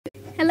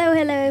Hello,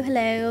 hello,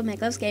 hello,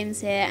 Megabuild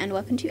Games here, and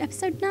welcome to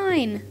episode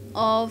 9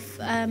 of,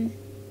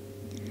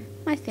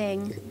 my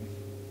thing.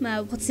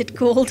 What's it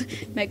called?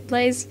 Meg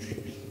Plays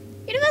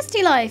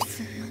University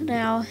Life.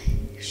 Now,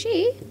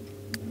 she,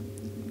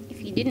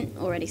 if you didn't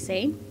already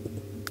see,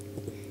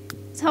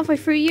 is halfway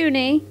through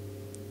uni,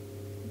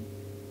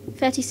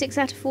 36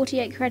 out of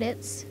 48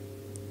 credits,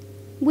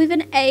 with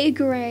an A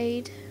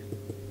grade.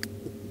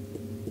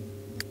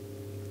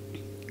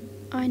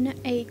 An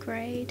A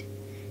grade.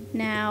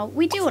 Now,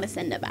 we do want to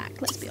send her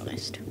back, let's be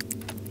honest.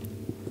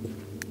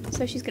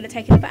 So she's going to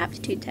take another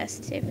aptitude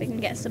test, see if we can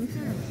get some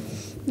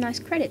nice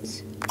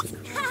credits.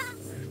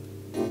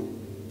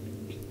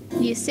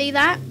 You see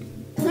that?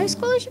 No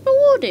scholarship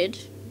awarded.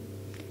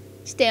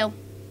 Still.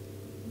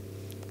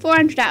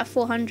 400 out of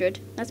 400.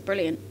 That's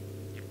brilliant.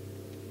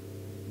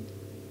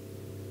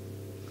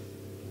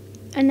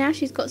 And now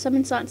she's got some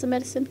in science and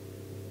medicine.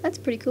 That's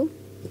pretty cool.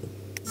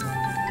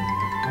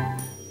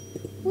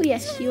 Well,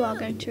 yes, you are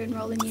going to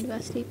enroll in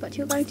university, but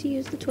you're going to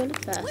use the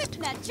toilet first.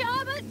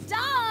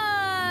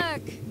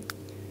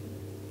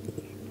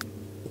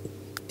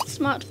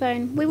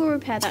 Smartphone. We will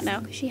repair that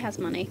now because she has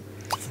money.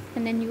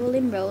 And then you will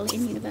enroll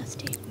in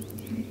university.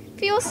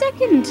 For your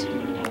second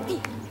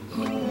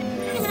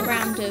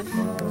round of...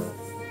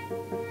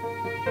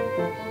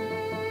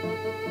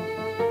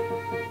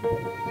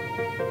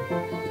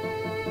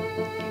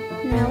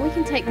 Now, we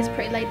can take this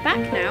pretty laid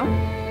back now,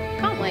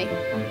 can't we?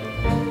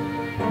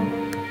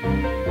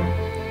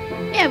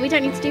 Yeah, we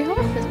don't need to do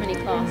half as many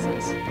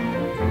classes.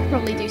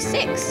 Probably do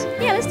 6.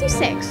 Yeah, let's do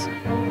 6.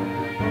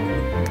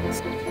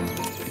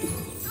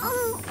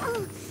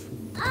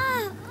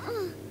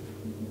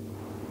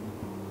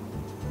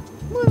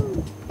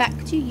 Woo.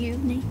 Back to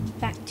uni,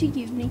 back to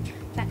uni,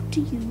 back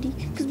to uni,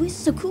 because we're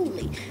so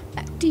coolly.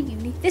 Back to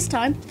uni. This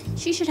time,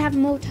 she should have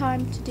more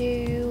time to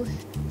do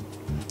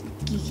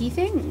geeky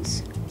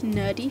things,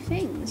 nerdy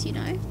things, you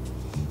know.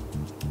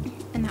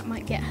 And that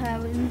might get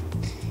her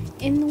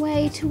in the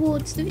way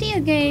towards the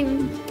video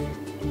game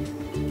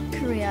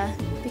career,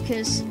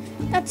 because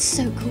that's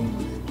so cool.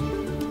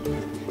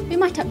 We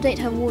might update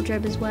her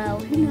wardrobe as well,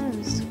 who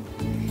knows.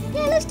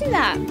 Yeah, let's do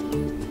that.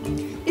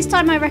 This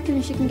time I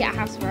reckon she can get a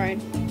house of her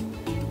own.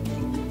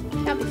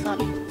 That'll be fun.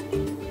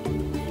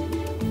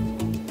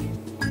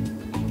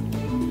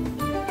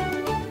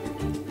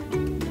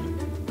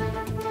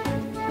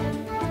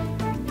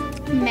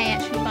 May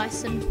actually buy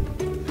some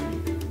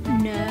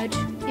nerd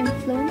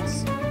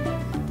influence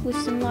with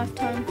some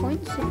lifetime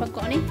points if I've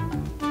got any.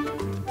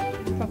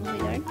 Probably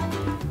don't.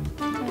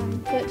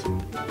 But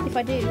if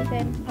I do,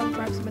 then I'll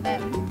grab some of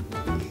them.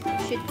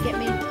 Should get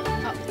me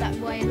up that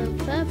way a little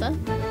further,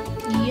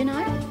 you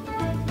know.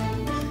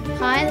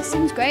 Hi, this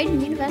seems great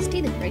in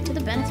university. The greater the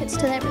benefits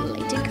to their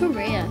related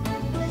career.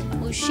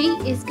 Well, she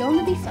is going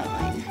to be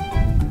fine.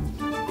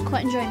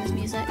 Quite enjoying this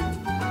music.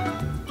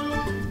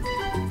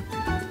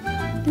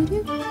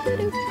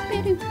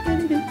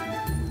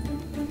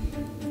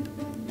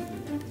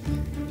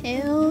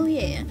 Hell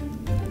yeah.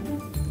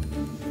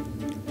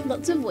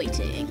 Lots of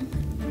waiting.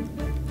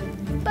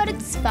 But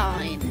it's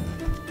fine.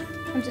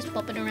 I'm just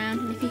bopping around,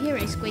 and if you hear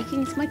any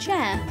squeaking, it's my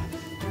chair.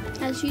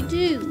 As you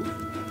do.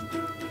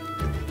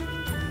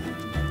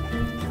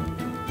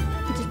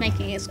 I'm just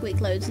making it squeak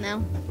loads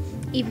now.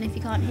 Even if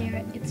you can't hear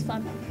it, it's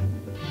fun.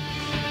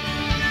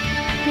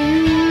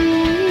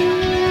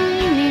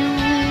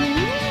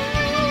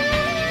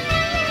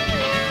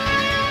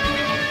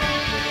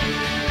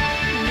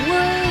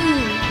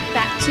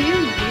 To uni,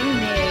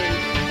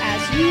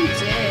 as you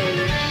do.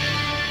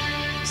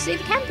 See,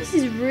 the campus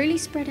is really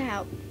spread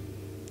out.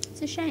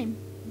 It's a shame.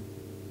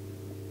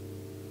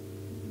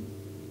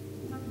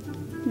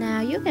 Now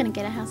you're going to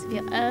get a house of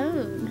your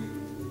own.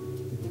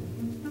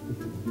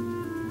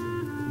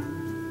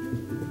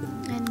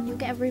 And you'll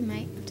get a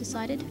roommate, I've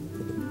decided.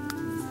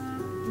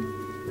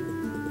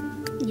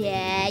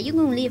 Yeah, you're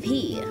going to live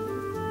here.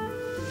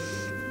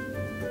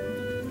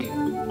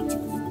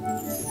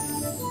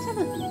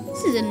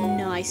 This is a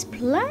nice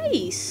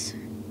place.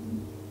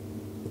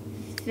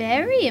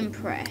 Very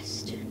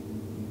impressed.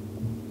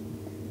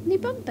 New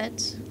bunk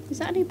beds. Is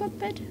that a new bunk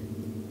bed?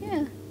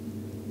 Yeah.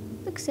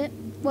 Looks it.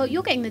 Well,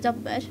 you're getting the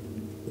double bed.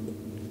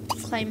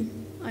 Claim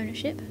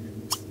ownership.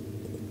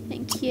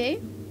 Thank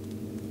you.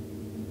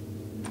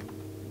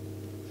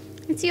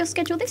 Let's see your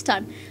schedule this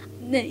time.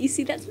 You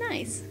see, that's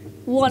nice.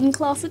 1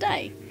 class a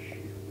day.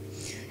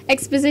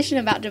 Exposition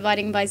about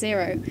dividing by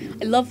 0.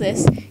 I love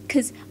this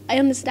because I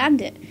understand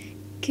it.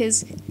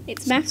 Because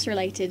it's maths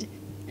related,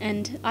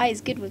 and I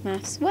is good with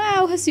maths.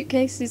 Wow, her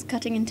suitcase is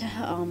cutting into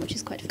her arm, which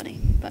is quite funny.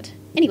 But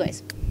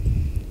anyways,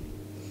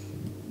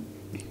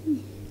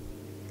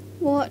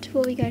 what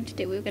were we going to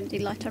do? We were going to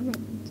do lifetime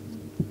rewards.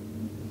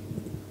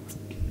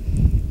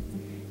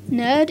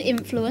 Nerd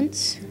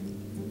influence.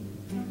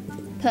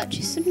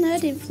 Purchase some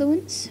nerd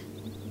influence.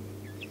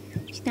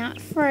 She's now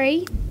at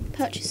 3.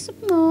 Purchase some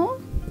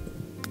more.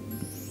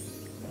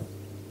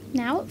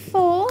 Now at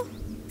 4.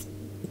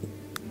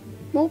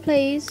 More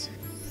please.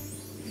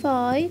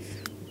 5.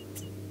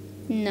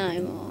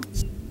 No more.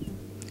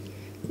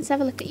 Let's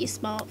have a look at your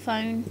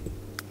smartphone.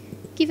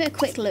 Give it a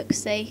quick look,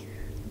 see.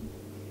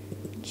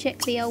 Check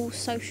the old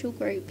social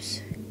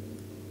groups.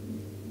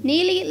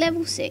 Nearly at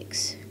level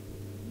 6.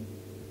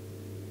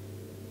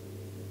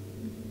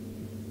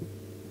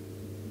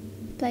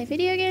 Play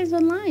video games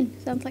online.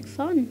 Sounds like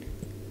fun.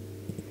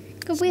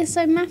 God, we're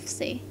so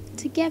mathsy.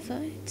 Together.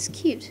 It's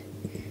cute.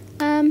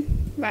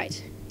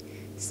 Right.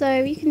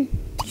 So you can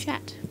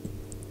chat.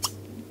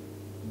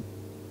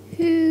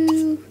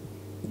 Who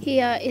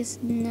here is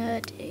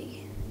nerdy?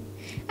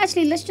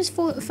 Actually, let's just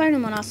phone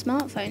them on our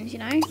smartphones, you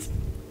know?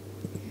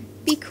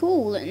 Be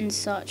cool and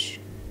such.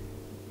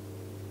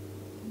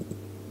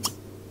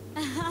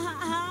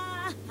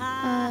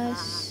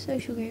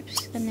 Social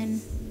groups, and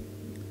then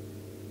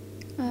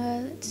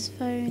let's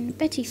phone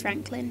Betty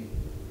Franklin.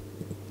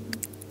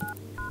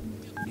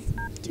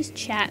 Just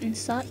chat and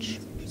such.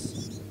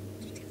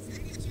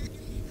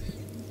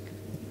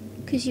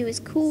 Because you is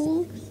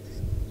cool.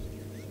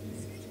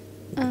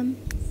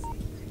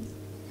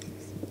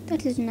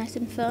 That is nice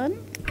and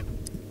fun.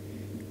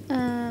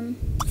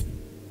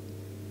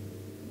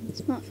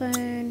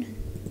 Smartphone.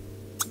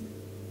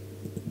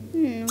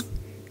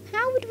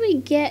 How would we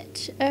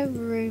get a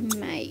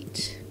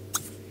roommate?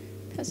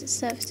 Has it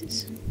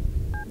services?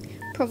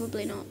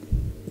 Probably not.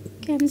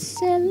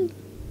 Cancel.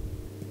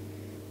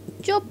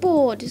 Job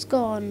board is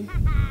gone.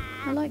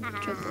 I like the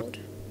job board.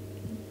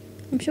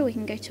 I'm sure we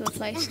can go to a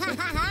place to...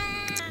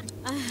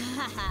 I'm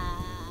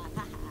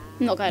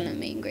not going to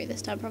meet and greet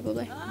this time,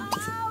 probably.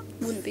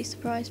 Wouldn't be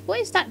surprised. What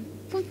is that?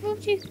 What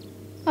would you...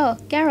 Oh,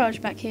 garage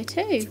back here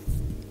too.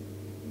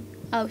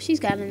 Oh, she's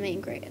going to meet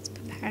and greet. It's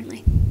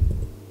apparently.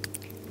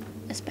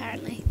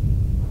 Apparently.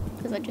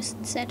 As I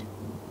just said.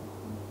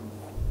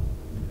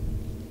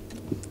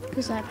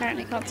 Because I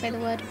apparently can't say the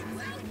word.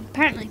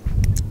 Apparently.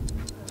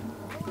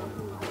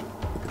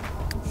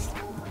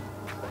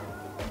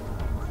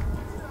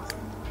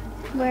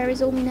 Where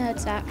is all my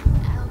nerds at?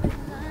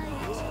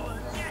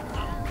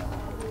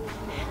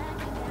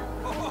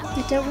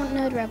 I don't want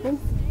Nerd Rebel.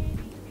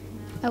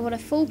 I want a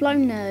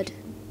full-blown nerd.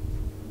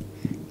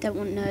 Don't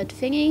want nerd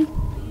thingy.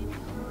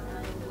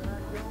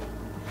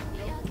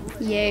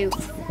 You.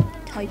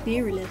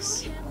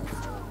 Tiberius.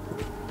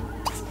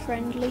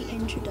 Friendly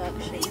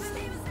introduction.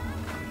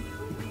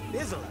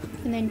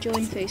 And then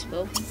join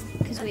foosball.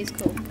 Because we's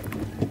cool.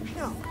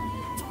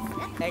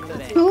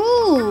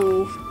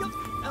 Ooh!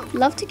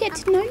 Love to get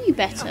to know you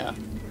better.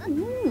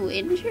 Ooh,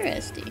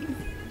 interesting.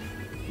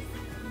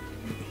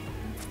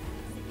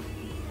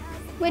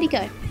 Where'd he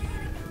go?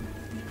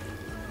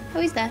 Oh,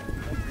 he's there.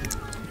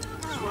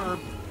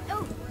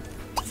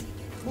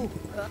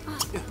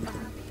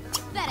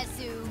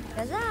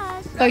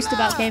 Boast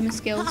about gamer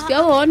skills.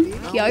 Go on,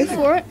 go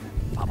for it.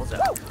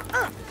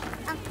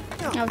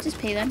 I'll just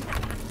pee then.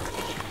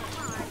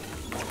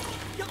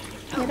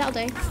 Yeah, that'll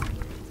do.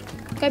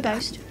 Go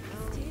boast.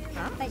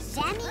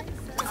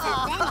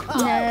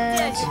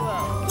 Nerd.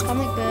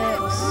 Comic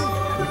books.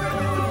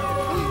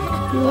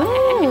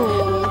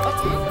 Ooh.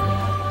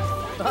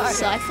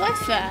 Sci-fi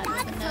fan.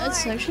 Nerd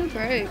social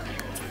group.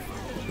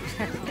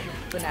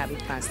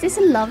 Is this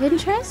a love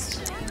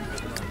interest?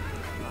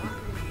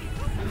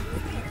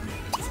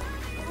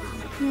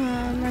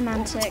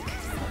 Romantic.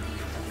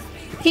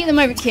 Keep them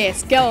over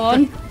kiss. Go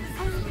on.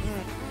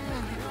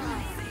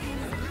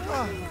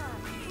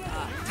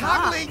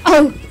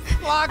 Oh,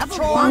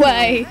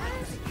 way.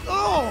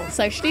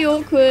 Socially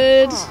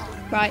awkward.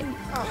 Right.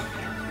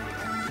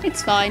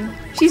 It's fine.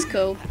 She's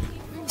cool.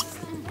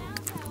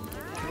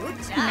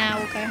 Now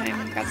we'll go home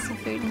and grab some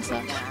food and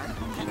such.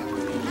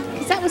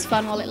 Because that was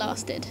fun while it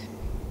lasted.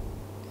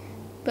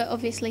 But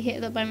obviously here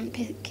at the moment,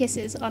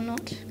 kisses are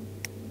not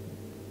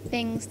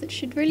things that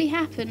should really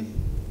happen.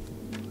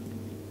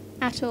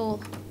 At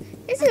all.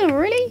 This is a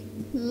really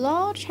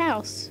large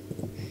house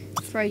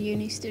for a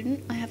uni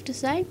student, I have to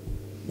say.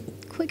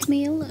 Quick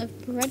meal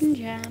of bread and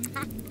jam.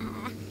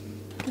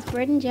 Because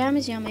bread and jam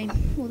is yummy.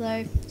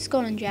 Although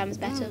scone and jam is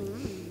better.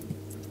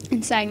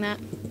 In saying that,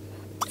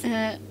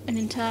 an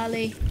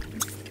entirely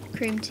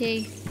cream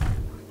tea,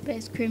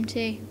 based cream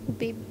tea would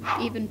be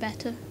even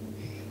better.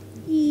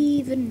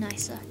 Even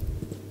nicer.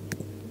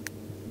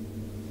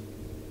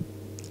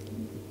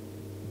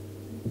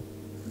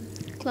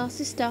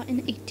 Classes start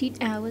in 18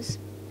 hours.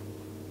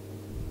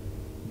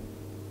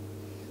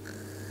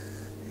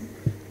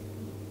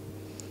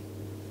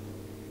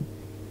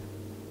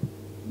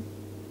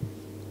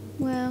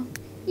 Well,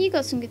 you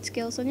got some good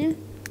skills on you.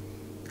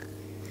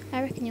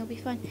 I reckon you'll be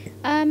fine.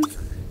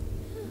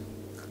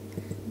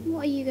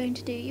 What are you going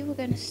to do? You were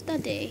going to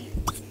study.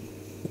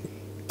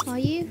 Are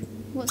you?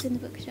 What's in the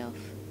bookshelf?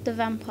 The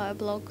vampire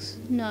blogs.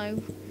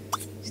 No,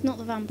 it's not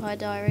the Vampire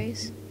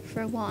Diaries,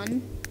 for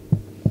one.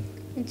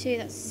 And two,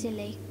 that's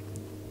silly.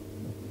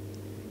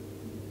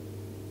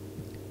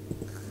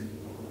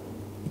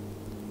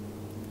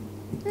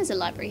 There's a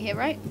library here,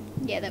 right?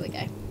 Yeah, there we go.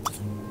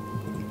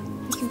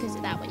 You can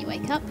visit that when you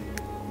wake up.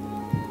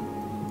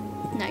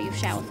 No, you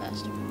shower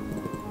first.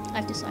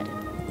 I've decided.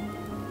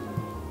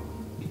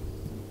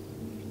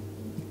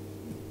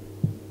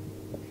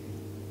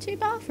 2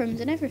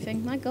 bathrooms and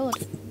everything, my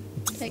god.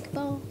 Take a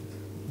bath.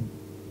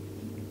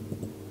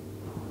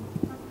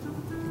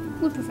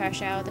 Would prefer a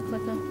shower, the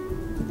quicker,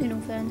 in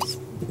all fairness.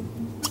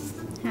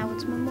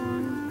 Howard's my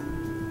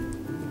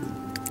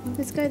mom.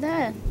 Let's go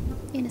there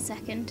in a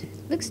second.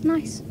 Looks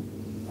nice.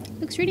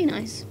 Looks really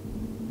nice.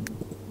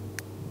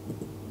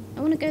 I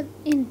want to go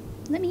in.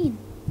 Let me in.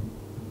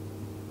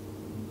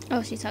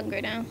 Oh, she's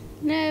hungry now.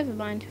 Never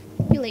mind.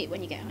 You'll eat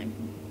when you get home.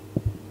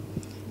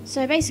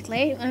 So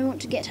basically, I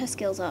want to get her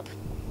skills up.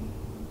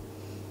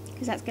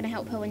 Because that's going to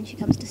help her when she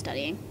comes to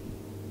studying.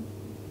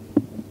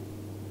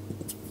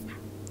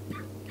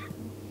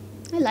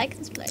 I like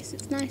this place.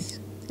 It's nice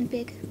and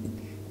big.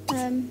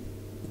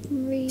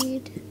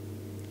 Read.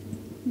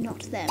 Not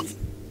them.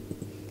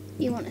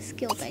 You want a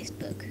skill-based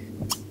book.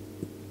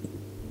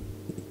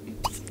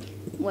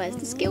 Where's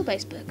the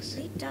skill-based books?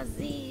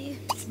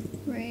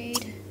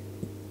 Read.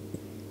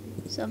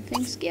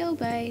 Something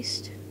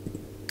skill-based.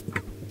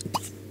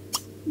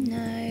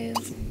 No.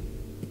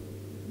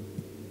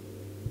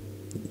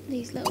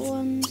 These little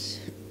ones.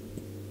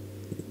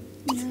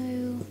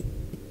 No.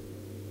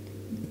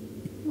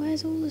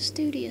 Where's all the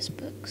studious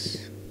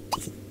books?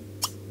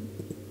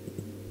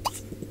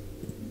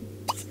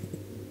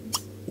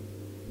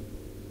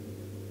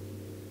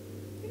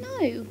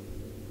 No.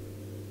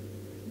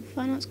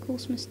 Fine arts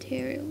course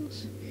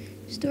materials.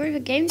 Story of a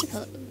game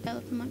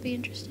developer might be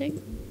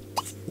interesting.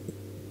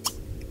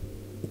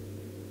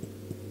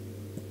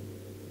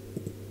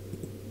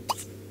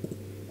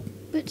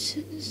 But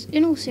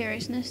in all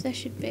seriousness, there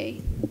should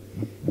be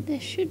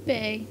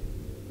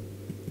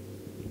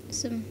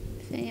some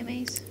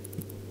thingamies.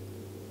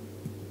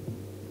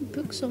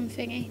 Books on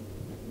thingy.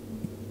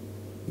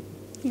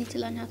 I need to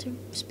learn how to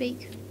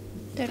speak,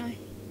 don't I?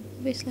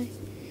 Obviously.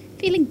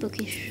 Feeling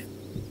bookish.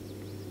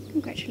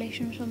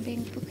 Congratulations on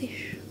being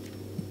bookish.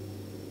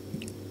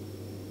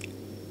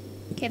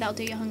 Okay, that'll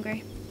do, you're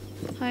hungry.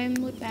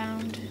 Homeward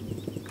bound.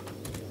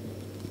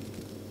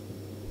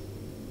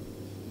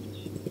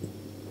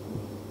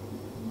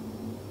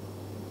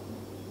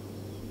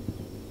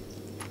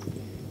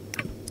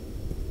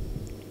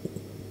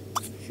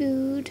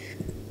 Food.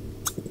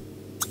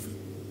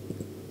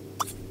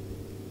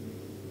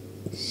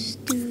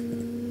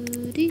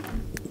 Study.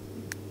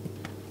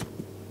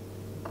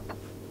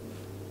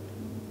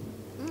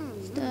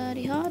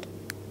 Study hard.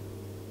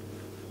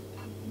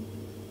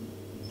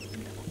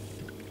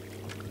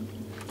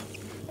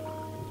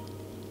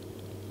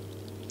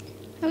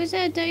 How is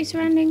there dirty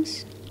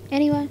surroundings?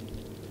 Anywhere?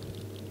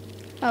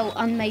 Oh,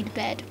 unmade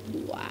bed.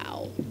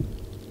 Wow.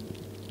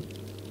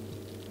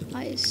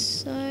 I is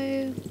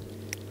so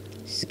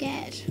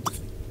scared.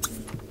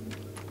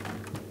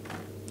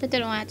 I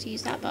don't know how to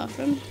use that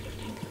bathroom, to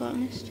be quite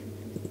honest.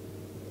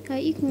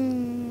 You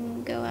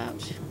can go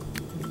out.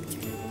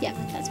 Yeah,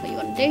 that's what you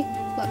want to do.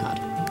 Work hard.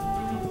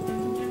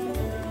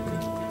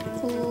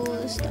 All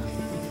the stuff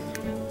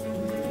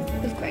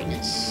with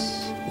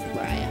greatness.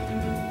 Where are you?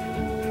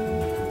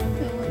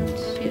 I want to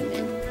zoom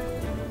in.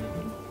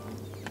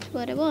 That's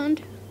what I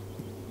want.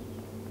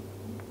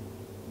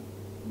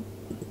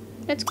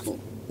 That's cool.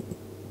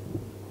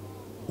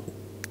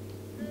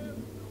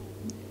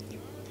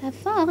 Have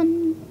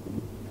fun.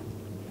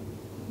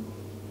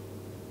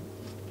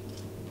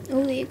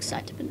 All the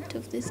excitement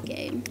of this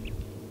game.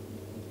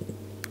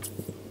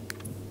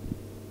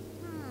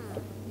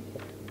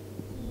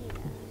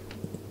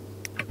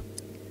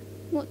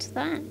 What's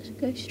that?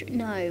 Ghost?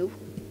 No.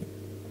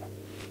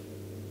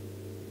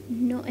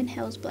 Not in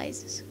Hell's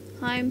Blazes.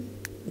 Home.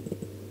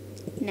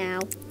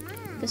 Now.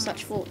 For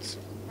such thoughts.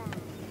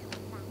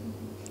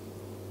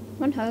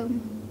 Run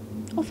home.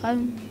 Off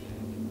home.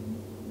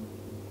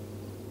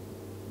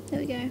 There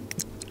we go.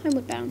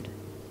 Homeward bound.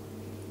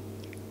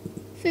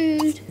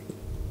 Food.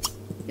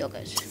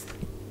 Yogurt.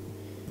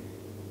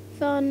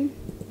 Fun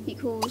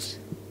equals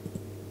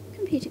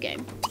computer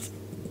game.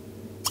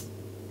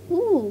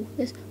 Ooh,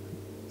 there's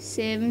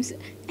Sims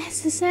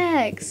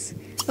SSX.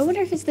 I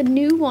wonder if it's the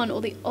new one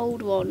or the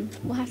old one.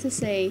 We'll have to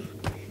see.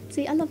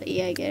 See, I love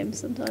EA games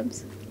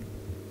sometimes.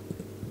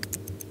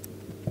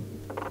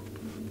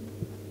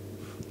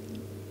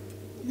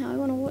 Now I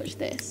want to watch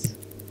this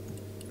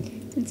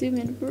and zoom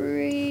in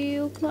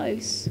real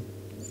close.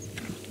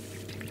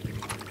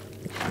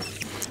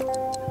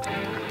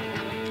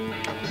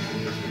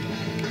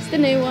 It's the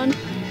new one.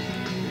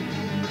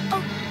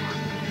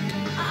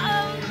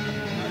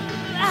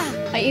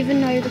 I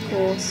even know the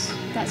course.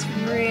 That's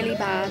really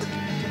bad.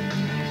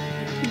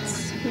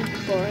 It's called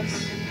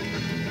Boris.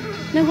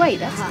 No, wait,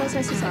 that's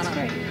SSX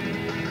great.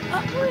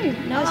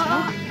 No, it's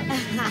not.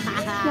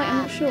 Wait, I'm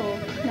not sure.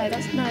 No,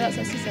 that's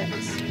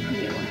SSX.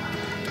 New one.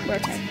 We're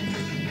okay.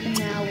 And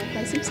now we'll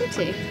play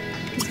SimCity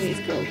because he's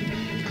cool.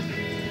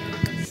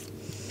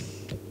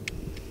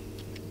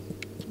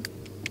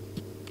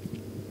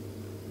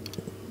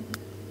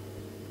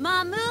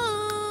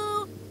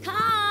 Mamu,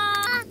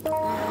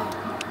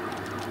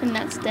 and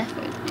that's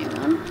definitely a new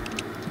one.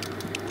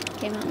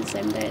 Came out on the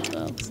same day as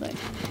well, so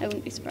I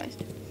wouldn't be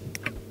surprised.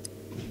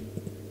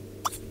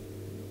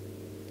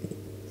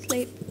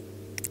 Sleep.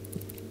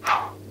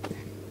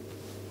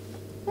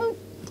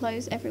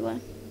 clothes everywhere.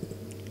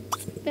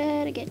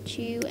 Better get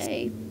you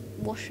a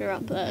washer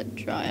upper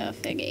dryer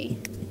thingy.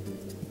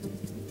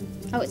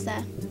 Oh, it's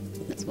there.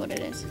 That's what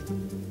it is.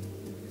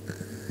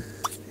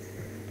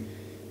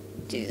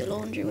 Do the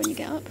laundry when you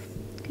get up,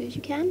 because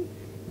you can.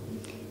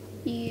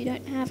 You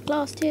don't have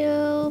class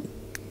till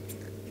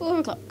 4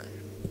 o'clock.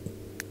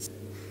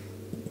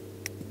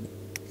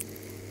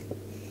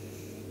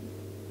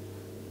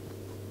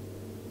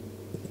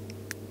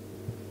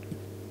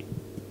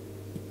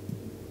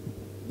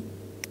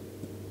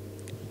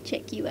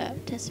 Check you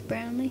out, Tessa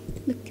Brownlee.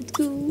 Looking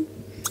cool.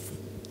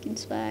 Looking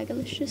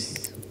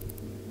swagalicious.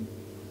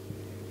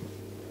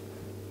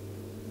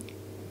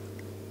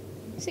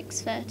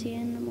 6:30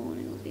 in the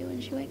morning will be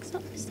when she wakes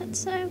up. Is that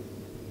so?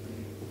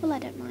 Well, I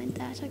don't mind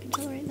that. I can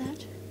tolerate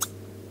that.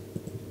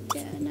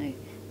 Yeah, no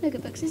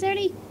good books. Is there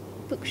any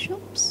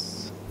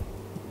bookshops?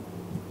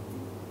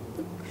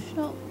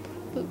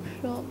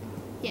 Bookshop.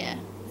 Yeah.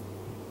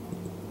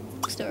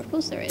 Bookstore, of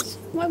course there is.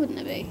 Why wouldn't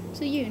there be?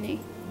 It's a uni.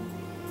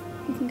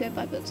 You can go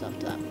buy books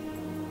after that.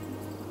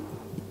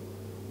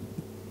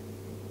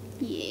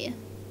 Yeah.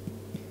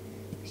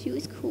 She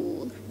was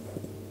cool.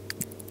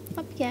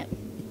 Up you get.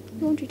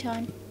 Laundry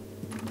time.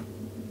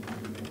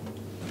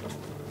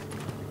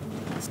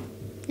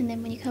 And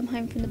then when you come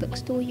home from the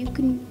bookstore, you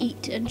can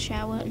eat and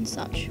shower and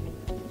such.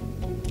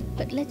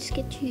 But let's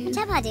get you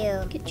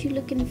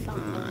looking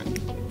fine.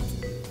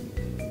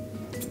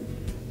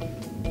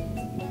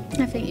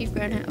 I think you've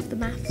grown out of the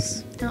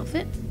maths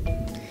outfit.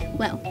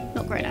 Well,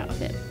 not grown out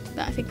of it,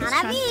 but I think it's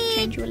time to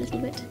change you a little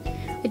bit.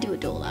 I do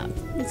adore that.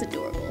 It's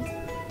adorable.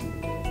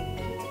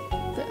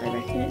 But I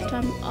reckon it's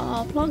time.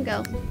 Oh, plant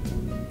girl.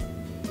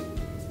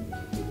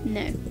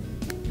 No.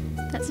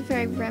 That's a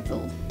very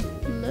rebel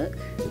look.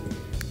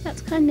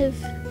 That's kind of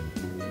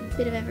a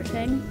bit of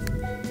everything.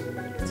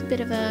 It's a bit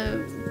of a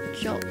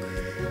jock.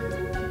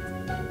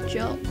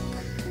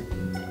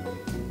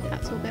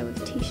 Perhaps we'll go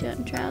with a t-shirt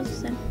and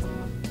trousers then.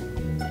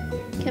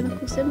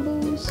 Chemical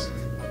symbols.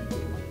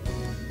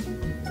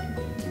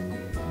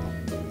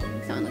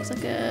 That one looks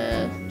like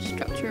a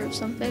structure of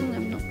something.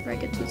 I'm not very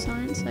good with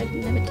science. I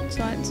never did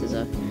science as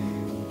a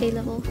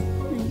A-level,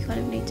 and you kind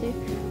of need to.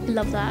 I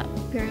love that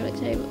periodic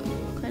table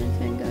kind of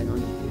thing going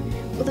on.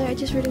 Although I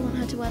just really want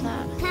her to wear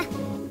that.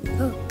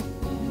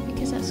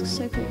 Because that's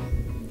so cool.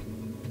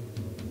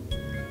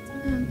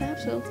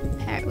 Perhaps we'll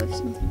pair it with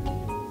some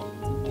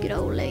good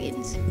old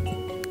leggings.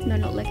 No,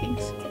 not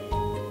leggings.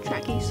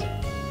 Trackies.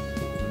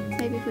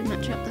 Maybe if we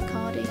match up the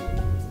cardi.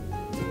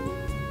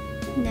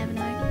 Never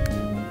know.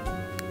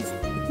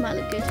 Might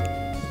look good.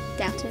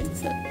 Doubt it,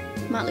 but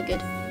might look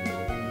good.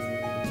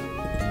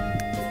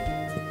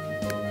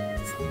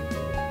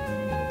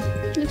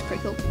 Looks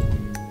pretty cool.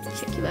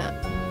 Check you out.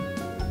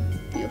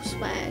 Your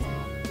swag.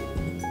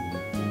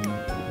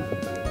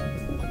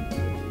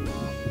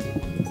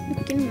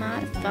 Looking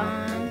mighty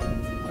fun.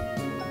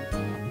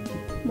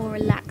 More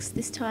relaxed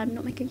this time,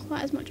 not making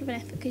quite as much of an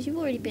effort because you've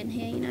already been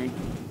here, you know.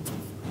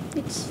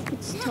 It's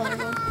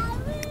tolerable.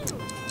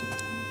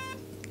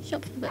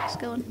 Shop for the books,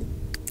 go on.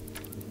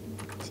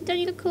 See, don't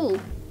you look cool?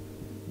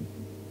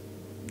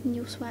 And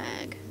your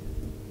swag.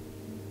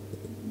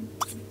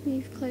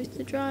 You've closed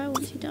the dryer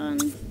once you're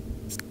done.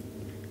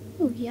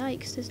 Oh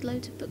yikes, there's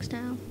loads of books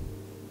now.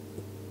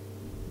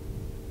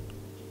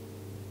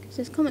 Because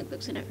there's comic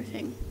books and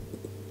everything.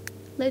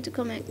 Loads of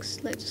comics,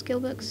 loads of skill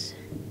books.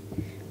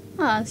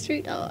 Ah,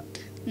 street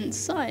art and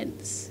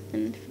science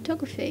and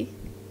photography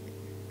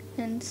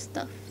and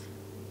stuff.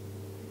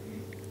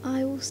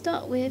 I will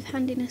start with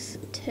handiness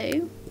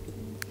 2,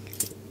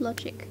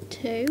 logic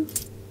 2,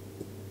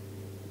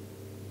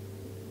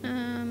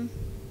 kind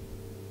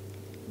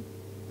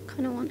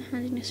of want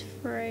handiness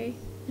 3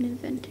 and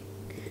inventing.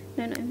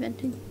 No, not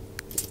inventing.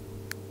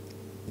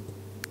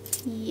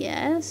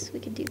 Yes, we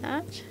can do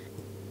that.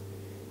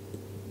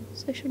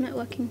 Social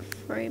networking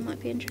 3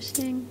 might be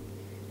interesting,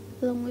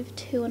 along with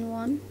 2 and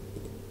 1.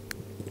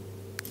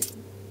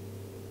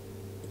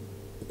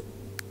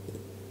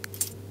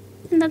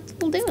 And that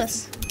will do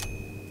us.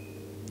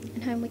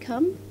 And home we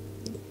come.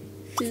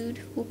 Food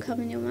will come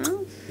in your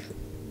mouth.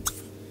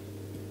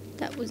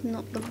 That was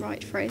not the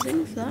right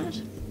phrasing for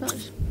that,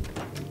 but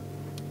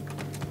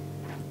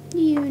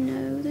you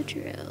know the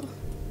drill.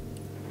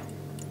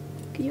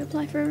 Can you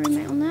apply for a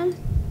roommate on there?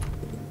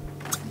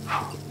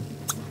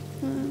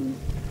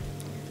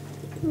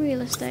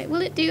 Real estate.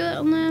 Will it do it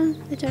on there?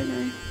 I don't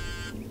know.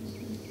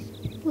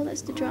 Well,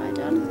 that's the dryer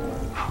done.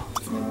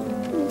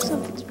 Oh,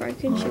 something's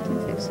broken. She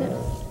can fix it.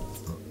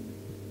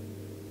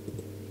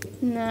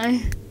 No.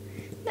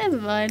 Never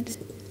mind.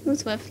 It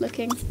was worth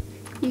looking.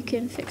 You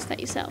can fix that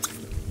yourself.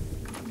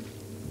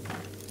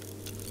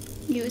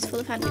 You is full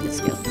of handiness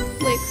skill.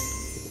 Luke.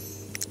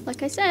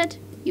 Like I said,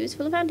 you is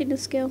full of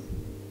handiness skill.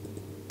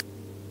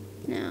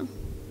 Now.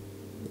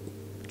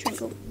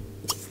 Trinkle.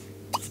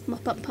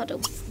 Mop up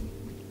puddle.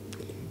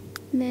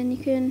 And then you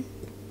can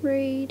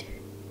read.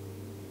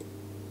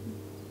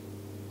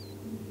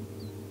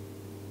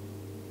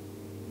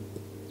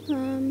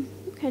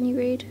 What can you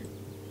read?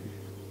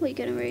 What are you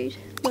going to read?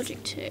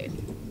 Logic 2.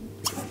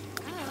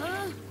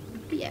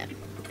 yeah,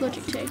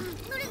 logic 2.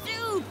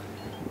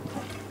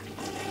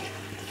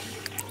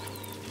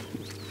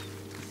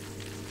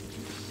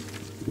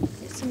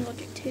 Get some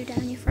logic 2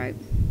 down your throat.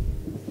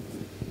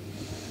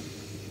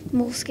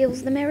 More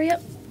skills the merrier.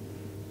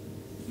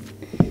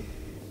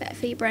 Better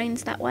for your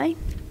brains that way.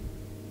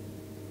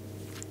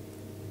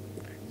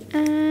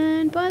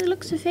 And by the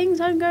looks of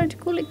things, I'm going to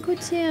call it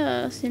quits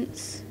here,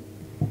 since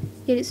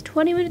it is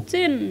 20 minutes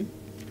in.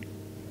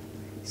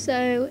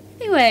 So,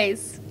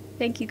 anyways,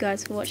 thank you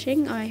guys for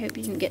watching. I hope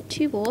you didn't get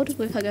too bored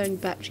with her going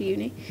back to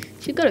uni.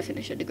 She's got to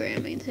finish her degree, I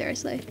mean,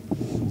 seriously.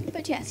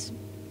 But yes,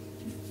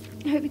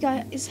 I hope you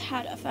guys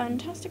had a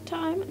fantastic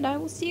time, and I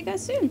will see you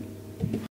guys soon.